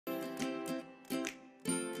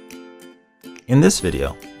In this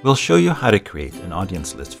video, we'll show you how to create an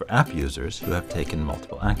audience list for app users who have taken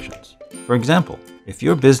multiple actions. For example, if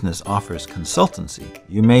your business offers consultancy,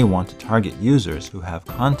 you may want to target users who have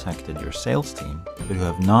contacted your sales team but who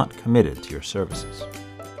have not committed to your services.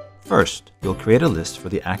 First, you'll create a list for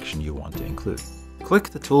the action you want to include. Click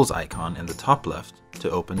the Tools icon in the top left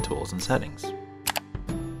to open Tools and Settings.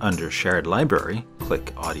 Under Shared Library,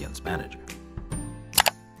 click Audience Manager.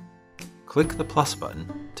 Click the plus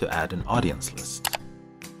button to add an audience list.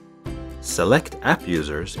 Select App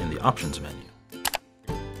Users in the Options menu.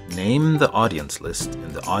 Name the audience list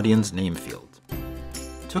in the Audience Name field.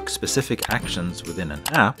 Took specific actions within an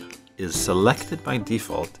app is selected by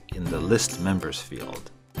default in the List Members field.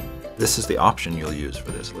 This is the option you'll use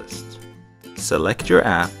for this list. Select your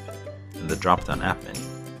app in the drop-down app menu.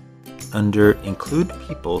 Under Include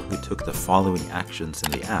People who took the following actions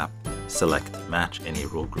in the app, select Match Any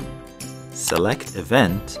Rule Group. Select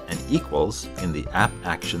Event and Equals in the App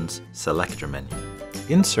Actions Selector menu.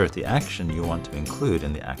 Insert the action you want to include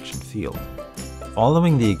in the action field.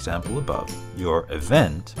 Following the example above, your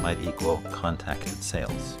event might equal contacted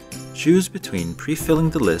sales. Choose between pre-filling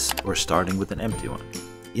the list or starting with an empty one.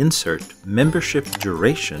 Insert membership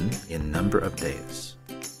duration in number of days.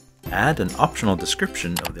 Add an optional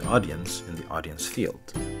description of the audience in the audience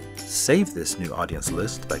field. Save this new audience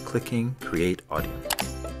list by clicking Create Audience.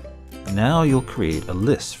 Now you'll create a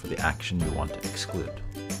list for the action you want to exclude.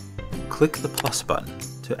 Click the plus button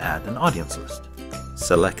to add an audience list.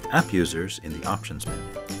 Select App Users in the Options menu.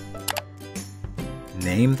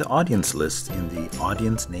 Name the audience list in the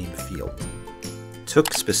Audience Name field.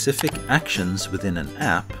 Took specific actions within an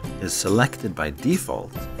app is selected by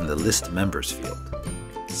default in the List Members field.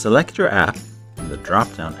 Select your app in the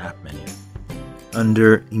drop-down app menu.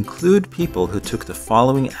 Under Include People who took the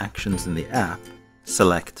following actions in the app,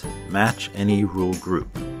 select Match Any Rule Group.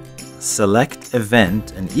 Select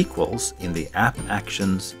Event and Equals in the App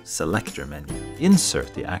Actions Selector menu.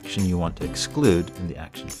 Insert the action you want to exclude in the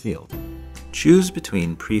action field. Choose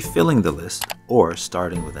between pre-filling the list or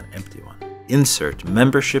starting with an empty one. Insert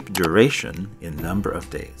membership duration in number of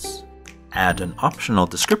days. Add an optional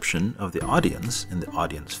description of the audience in the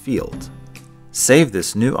audience field. Save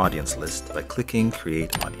this new audience list by clicking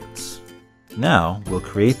Create Audience. Now we'll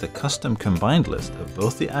create the custom combined list of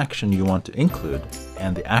both the action you want to include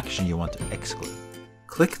and the action you want to exclude.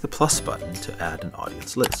 Click the plus button to add an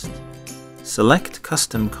audience list. Select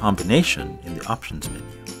Custom Combination in the Options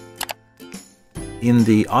menu. In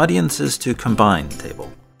the Audiences to Combine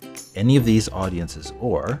table, any of these audiences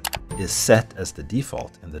or is set as the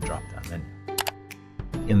default in the drop-down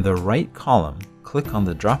menu. In the right column, click on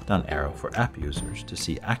the drop-down arrow for app users to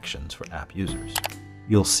see actions for app users.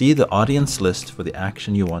 You'll see the audience list for the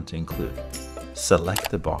action you want to include. Select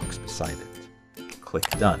the box beside it. Click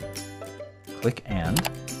Done. Click And.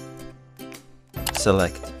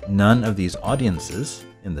 Select None of these audiences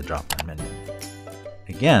in the drop-down menu.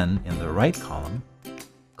 Again, in the right column,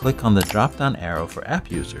 click on the drop-down arrow for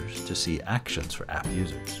app users to see actions for app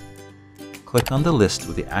users. Click on the list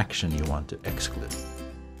with the action you want to exclude.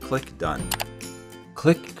 Click Done.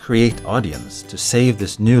 Click Create Audience to save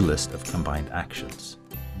this new list of combined actions.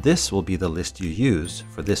 This will be the list you use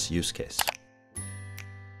for this use case.